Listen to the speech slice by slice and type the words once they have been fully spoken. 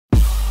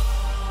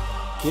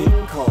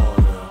King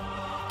Carter,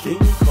 King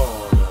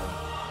Carter,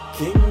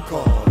 King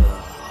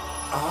Carter,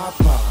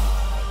 iPod,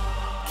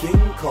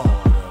 King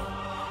Carter,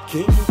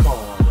 King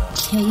Carter,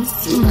 King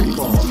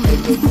Carter,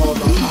 and they call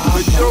the iPod.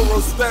 The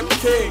Eurostep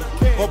King,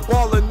 a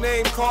baller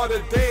named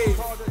Carter Dave.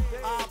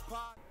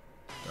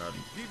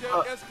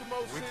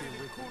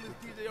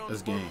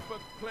 That's game.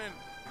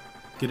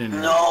 Get in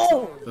there.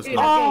 No! Let's go.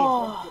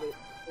 Oh!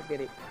 Let's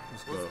get it.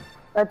 Let's go.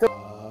 That's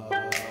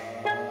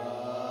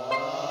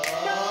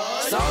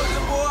Soldier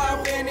boy,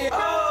 I'm in it.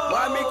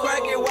 Why me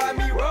crack it? Why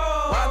me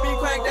roll? Why me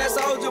crack that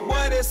soldier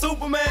boy? That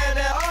Superman?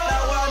 That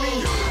now why me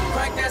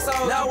crack that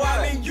soldier? Now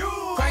why me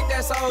crack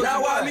that soldier?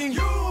 Now why me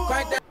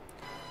crack that?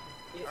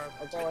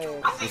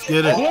 Let's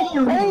get it. Let's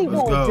go.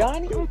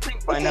 Johnny.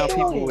 By now,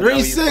 people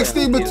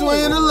 360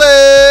 between the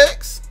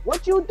legs.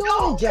 What you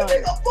doing, Johnny? Give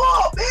me the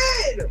ball,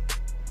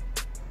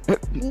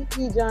 man.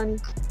 Easy, Johnny.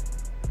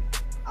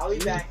 I'll be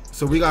back.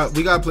 So we got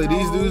to play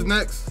these dudes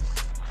next.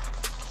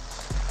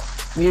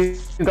 You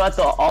got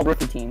the all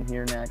rookie team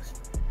here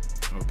next.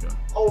 Okay.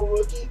 Oh,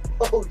 rookie.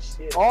 Oh,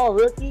 shit. All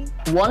rookie?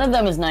 One of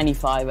them is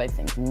 95, I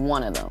think.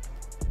 One of them.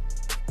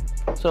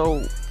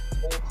 So,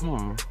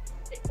 Oh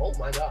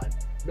my god.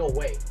 No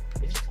way.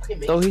 Did you fucking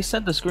make So he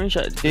sent the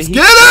screenshot. Did he?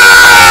 Get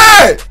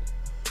it!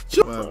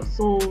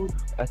 so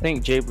I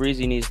think Jay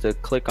Breezy needs to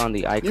click on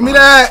the icon. Give me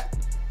that.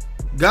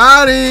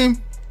 Got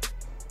him.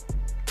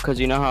 Because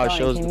you know how it Johnny,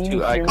 shows can the you two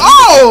hear icons. me?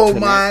 Oh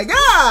my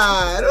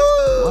god.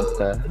 Ooh. What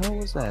the hell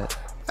was that?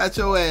 Got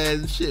your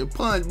ass shit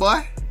punch,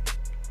 boy.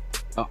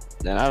 Oh,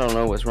 then I don't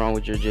know what's wrong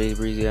with your Jay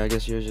Breezy. I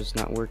guess yours just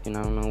not working.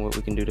 I don't know what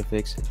we can do to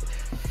fix it.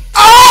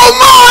 Oh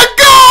my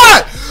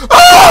god!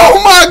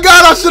 Oh my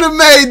god, I should have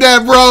made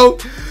that, bro.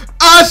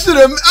 I should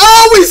have.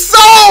 Oh, we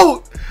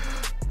sold!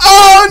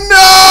 Oh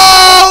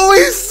no!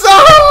 We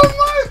sold! Oh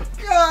my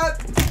god!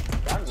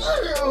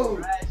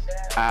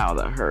 Ow,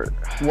 that hurt.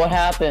 what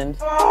happened?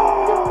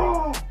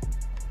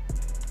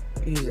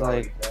 He's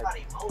like,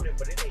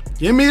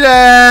 Give me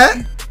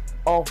that!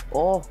 Oh,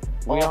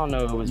 we all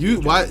know it was You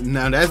why?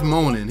 Now that's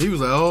moaning. He was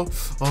like,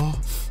 oh,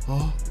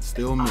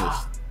 still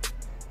missed.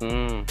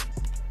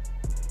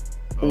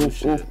 Oh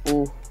shit.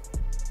 ooh.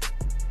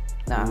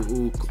 Nah.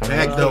 Ooh. I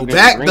Back know, though, get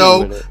back green though,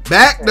 with it.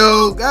 back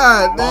though.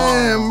 God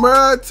damn,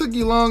 bro. It took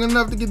you long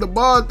enough to get the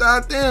ball.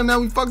 God damn, now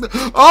we fucked up.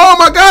 Oh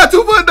my god,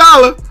 $2 for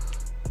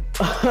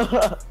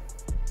 $1.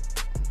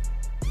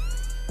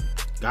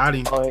 Got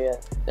him. Oh yeah.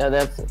 Yeah,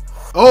 that's it.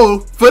 Oh,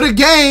 for the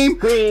game.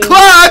 Green.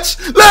 Clutch.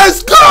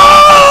 Let's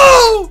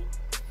go.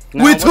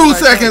 Now, With 2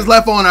 what's my seconds game?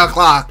 left on our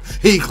clock,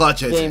 he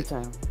clutches Game it.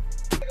 time.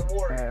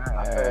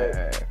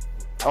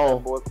 Oh, Oh.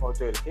 boy called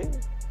Jay the King.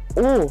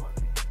 Ooh.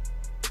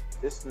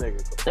 This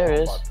nigga. There it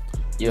is.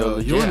 Yo,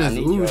 you Jay, and I this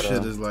need ooh your,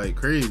 shit is like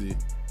crazy.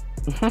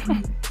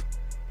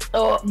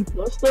 Oh, you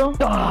plus though?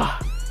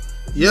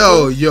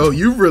 Yo,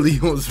 you really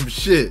on some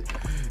shit.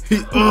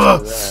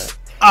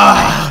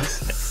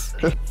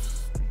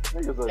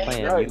 Niggas are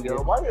Man, right, you yo.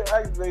 get- Why you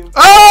activating?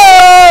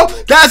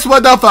 Oh, that's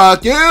what the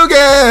fuck you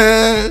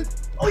get.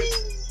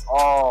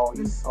 Oh,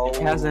 he's so.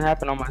 It hasn't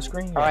happened on my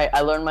screen yet. All right,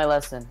 I learned my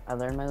lesson.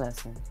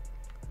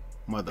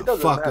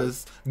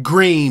 Motherfuckers,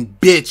 green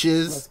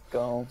bitches. Let's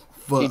go.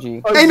 Fuck.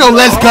 GG. Ain't no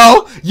let's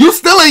go. You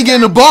still ain't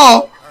getting the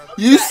ball.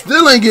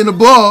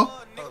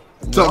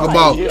 Talk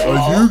about, Yeah.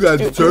 oh, you got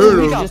the It was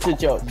turtle. just a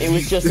joke. It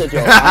was just a joke.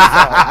 I'm sorry.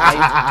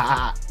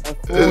 I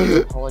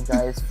fully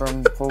apologize for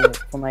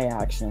my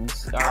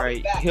actions.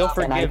 Alright, he'll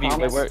And I forgive you,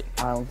 but promise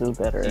I'll do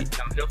better.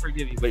 he'll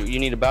forgive you, but you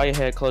need to bow your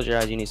head, close your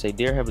eyes, you need to say,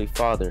 Dear Heavenly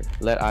Father,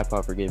 let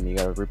iPod forgive me. You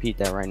gotta repeat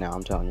that right now,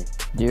 I'm telling you.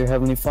 Dear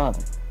Heavenly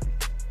Father,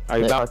 Are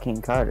you let about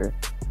King Carter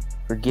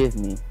forgive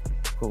me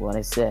for what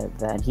I said,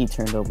 that he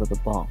turned over the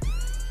ball.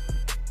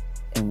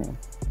 Amen.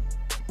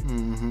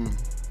 Mm-hmm.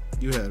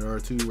 You had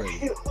R2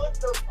 ready.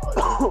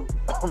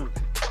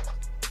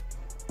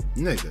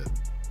 Nigga.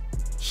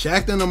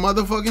 Shaq done a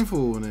motherfucking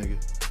fool, nigga.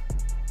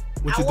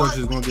 What you thought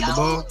you was gonna get the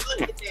ball?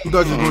 You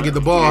thought you was gonna get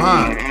the ball,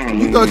 huh?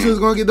 You thought you was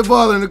gonna get the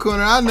ball in the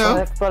corner. I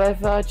know. But I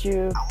thought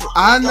you.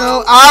 I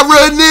know.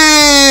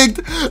 I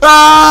reneged.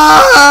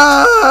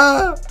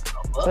 Ah!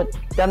 But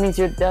that means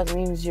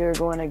you're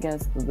going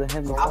against the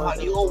Heavenly How about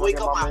Father. you gonna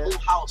wake up my whole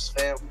house,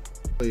 fam?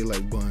 Play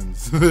like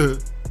buns.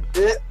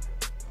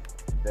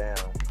 Damn.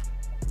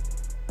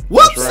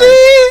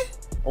 Whoopsie!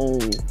 Oh.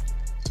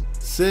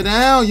 Sit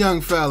down,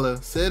 young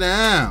fella. Sit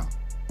down.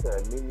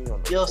 Meet me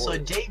on the Yo, court. so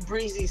Jay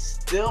Breezy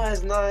still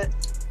has not.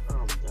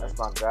 That's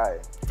my guy.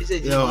 He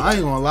said, Yo, I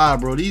ain't gonna lie,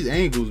 bro. These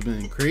ankles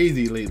been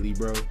crazy lately,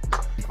 bro.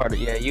 part of,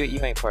 yeah, you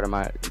ain't part of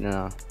my,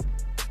 no.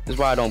 This is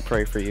why I don't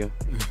pray for you.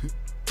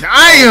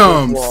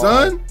 Damn,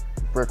 son.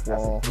 Brick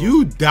wall.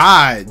 You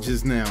died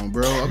just now,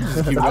 bro. I'm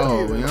just keep it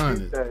all the way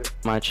honest.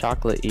 My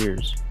chocolate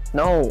ears.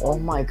 No, oh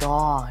my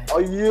god. Oh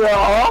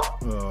yeah.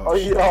 Oh, Oh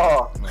shit.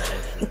 yeah.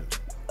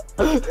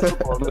 Oh, shit.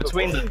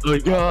 Between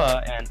the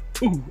yeah and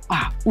ooh,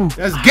 ah, ooh.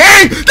 That's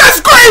game. That's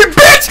green,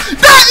 bitch.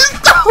 That is.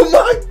 Oh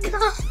my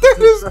god. That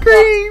is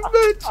green,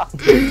 bitch.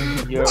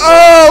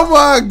 Oh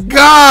my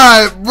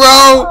god,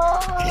 bro.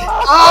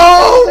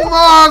 Oh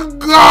my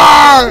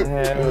god.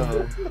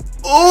 Hell.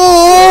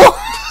 Oh.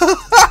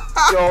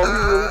 Yo, he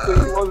really think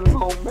he wasn't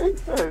gonna make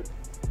that.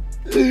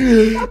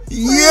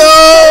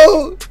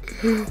 Yo!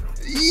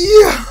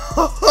 Yo!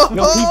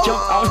 No, he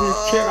jumped out his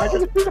chair.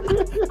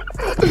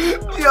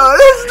 Yo,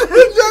 this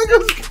nigga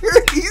was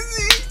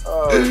crazy.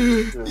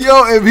 Yo,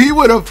 if he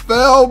would have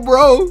fell,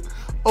 bro,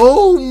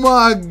 oh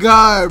my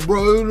god,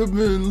 bro, it would have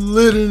been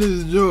lit in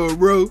his jaw,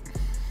 bro.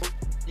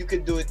 You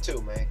could do it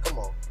too, man. Come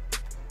on.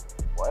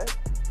 What?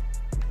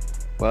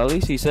 Well, at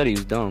least he said he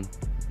was dumb.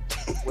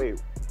 Wait.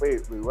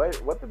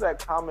 What did that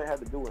comment have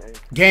to do with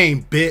anything?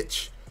 Game,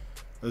 bitch.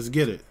 Let's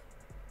get it.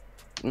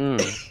 He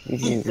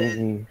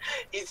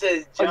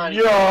says, Johnny.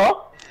 Yeah.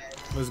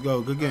 Let's go.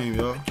 Good game,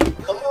 y'all.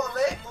 Come on,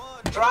 man.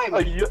 Try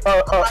me.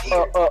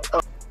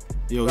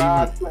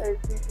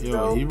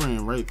 Yo, he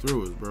ran right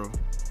through us, bro.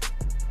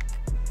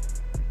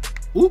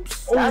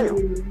 Oops.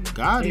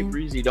 Got Hey, him.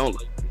 Breezy, don't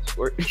let this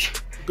work.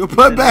 Good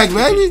put back,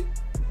 baby.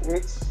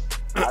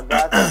 I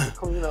got to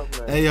clean up,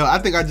 man. Hey, yo, I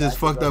think I just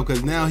fucked up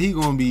because now he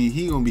gonna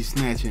be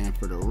snatching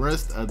for the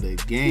rest of the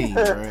game,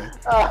 bro.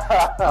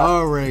 I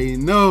already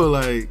know,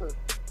 like,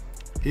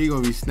 he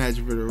gonna be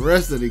snatching for the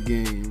rest of the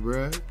game,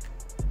 bro.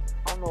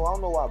 I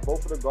don't know why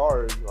both of the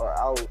guards are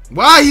out.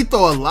 Why he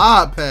throw a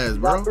lob pass,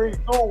 bro? 3, 2,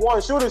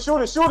 1, shoot it.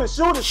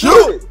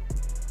 Shoot!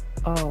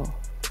 Oh.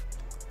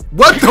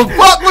 What the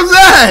fuck was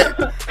that?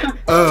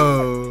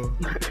 Oh.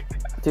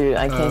 Dude,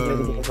 I can't hear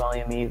the game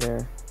volume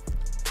either.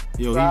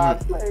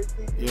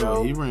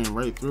 Yo, he ran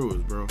right through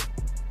us, bro.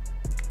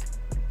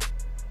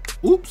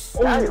 Oops.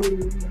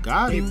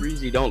 Got Hey, him.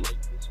 Breezy, don't let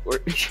this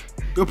work.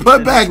 Good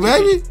put back,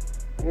 baby.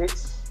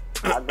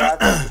 I got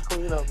to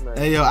clean up, man.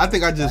 Hey, yo, I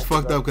think I just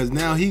fucked up because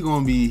now he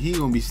gonna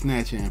be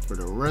snatching for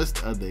the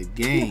rest of the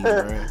game,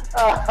 bro.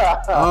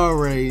 I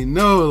already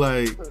know,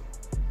 like,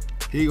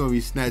 he gonna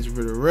be snatching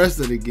for the rest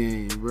of the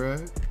game,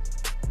 bro.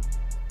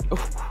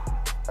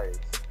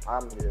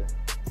 I'm here.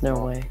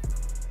 No way.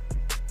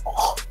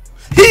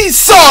 He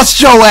sauced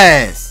your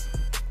ass.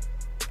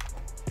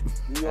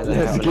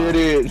 Let's get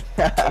it.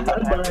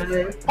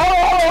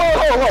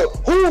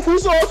 Who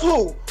sauced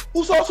who?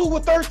 Who sauced who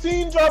with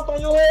 13 dropped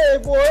on your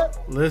head, boy?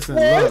 Listen,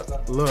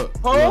 look.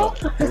 Huh?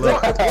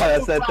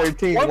 That's that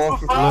 13. One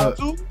for 5,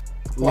 too?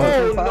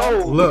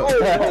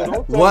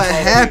 Look. What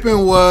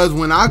happened was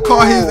when I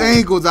caught his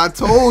ankles, I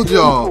told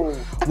y'all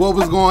what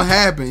was gonna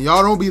happen.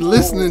 Y'all don't be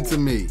listening to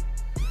me.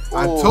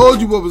 I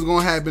told you what was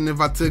gonna happen if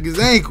I took his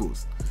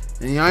ankles,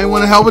 and y'all ain't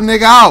want to help a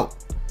nigga out.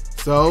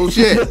 So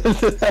shit.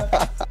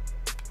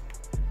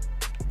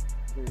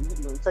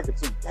 Take it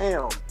too.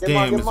 Damn.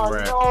 Damn, it's a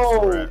wrap.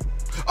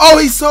 Oh,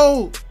 he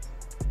sold.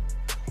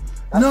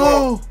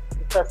 No,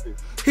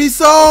 he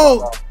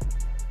sold.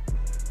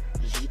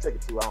 You take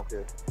it too. I don't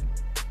care.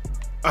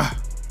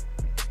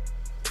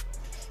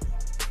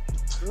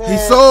 He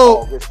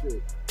sold. Good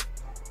shit.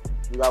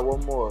 You got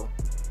one more.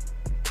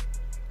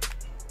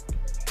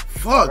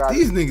 Fuck,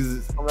 these niggas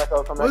is. Come back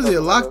up, What is he,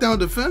 a lockdown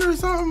defender or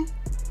something?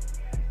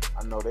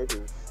 I know they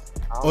do.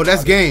 Oh,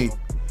 that's game.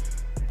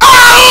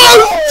 Oh,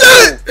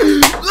 shit!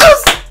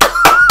 Let's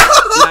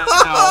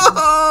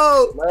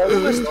He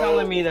was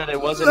telling me that it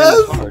wasn't in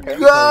Let's the park.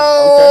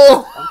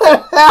 go!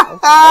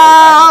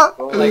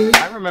 Like,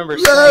 I remember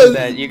saying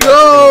that you guys were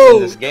gonna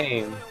win this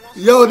game.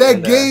 Yo,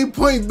 that game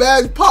point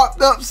badge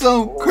popped up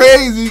some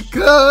crazy,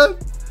 cuz.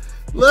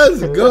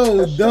 Let's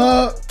go,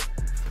 dog.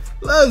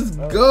 Let's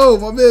go.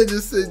 My man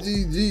just said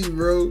GG,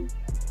 bro.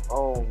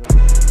 Oh, man.